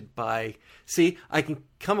directed by. See, I can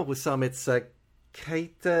come up with some. It's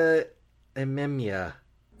Keita Ememiya.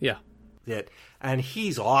 Yeah. And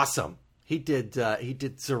he's awesome. He did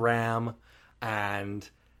Zeram, and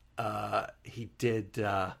he did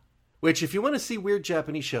which, if you want to see weird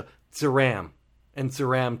Japanese show, Zeram and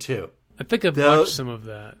Zeram 2. I think I've watched some of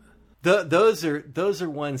that. Those are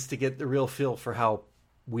ones to get the real feel for how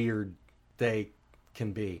weird they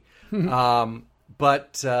can be.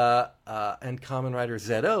 But and Kamen Rider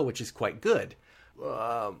ZO, which is quite good.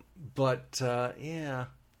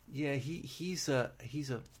 He's a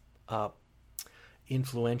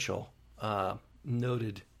influential,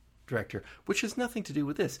 noted director, which has nothing to do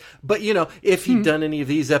with this. But, if he'd done any of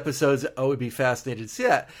these episodes, I would be fascinated to see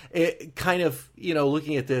that. It kind of,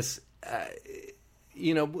 looking at this,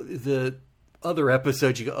 the other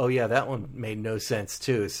episodes, you go, oh yeah, that one made no sense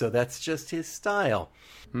too. So that's just his style.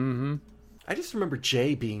 Mm-hmm. I just remember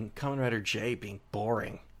Kamen Rider J being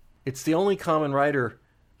boring. It's the only Kamen Rider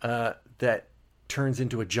that turns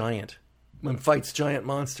into a giant and fights giant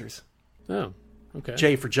monsters. Oh, okay.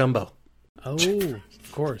 J for Jumbo. Oh,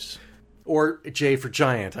 of course. Or J for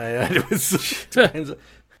Giant. Depends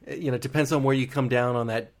on where you come down on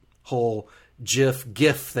that whole GIF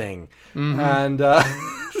thing. Mm-hmm. And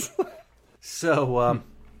all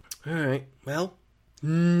right. Well,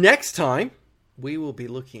 next time we will be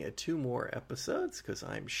looking at 2 more episodes, because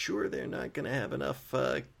I'm sure they're not going to have enough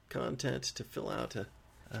content to fill out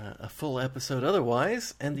a full episode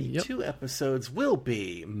otherwise. And the 2 episodes will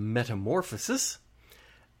be Metamorphosis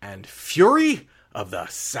and Fury of the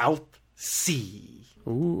South Sea.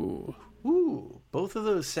 Ooh. Both of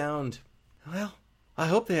those sound, well, I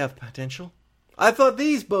hope they have potential. I thought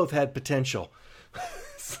these both had potential.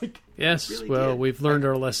 Yes, really well, did. We've learned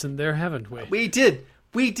our lesson there, haven't we? We did.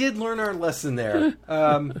 We did learn our lesson there.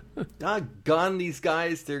 Doggone these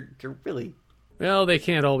guys, they're really... Well, they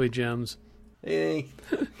can't all be gems. No,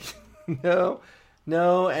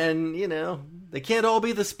 and, they can't all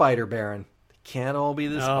be the Spider Baron. Can't all be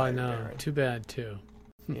the Spider Baron. Too bad, too.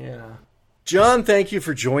 Yeah. John, thank you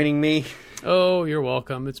for joining me. Oh, you're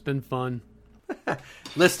welcome. It's been fun.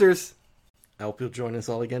 Listeners, I hope you'll join us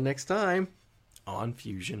all again next time on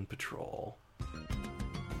Fusion Patrol.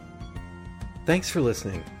 Thanks for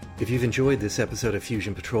listening. If you've enjoyed this episode of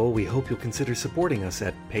Fusion Patrol, we hope you'll consider supporting us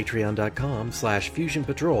at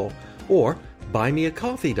patreon.com/FusionPatrol or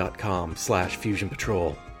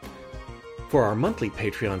buymeacoffee.com/FusionPatrol. For our monthly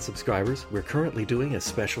Patreon subscribers, we're currently doing a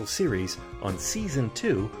special series on Season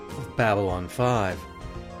 2 of Babylon 5.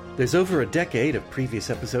 There's over a decade of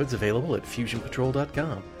previous episodes available at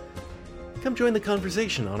FusionPatrol.com. Come join the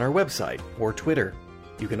conversation on our website or Twitter.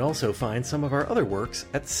 You can also find some of our other works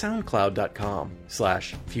at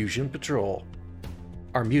SoundCloud.com/FusionPatrol.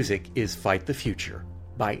 Our music is Fight the Future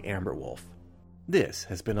by Amberwolf. This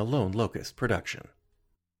has been a Lone Locust production.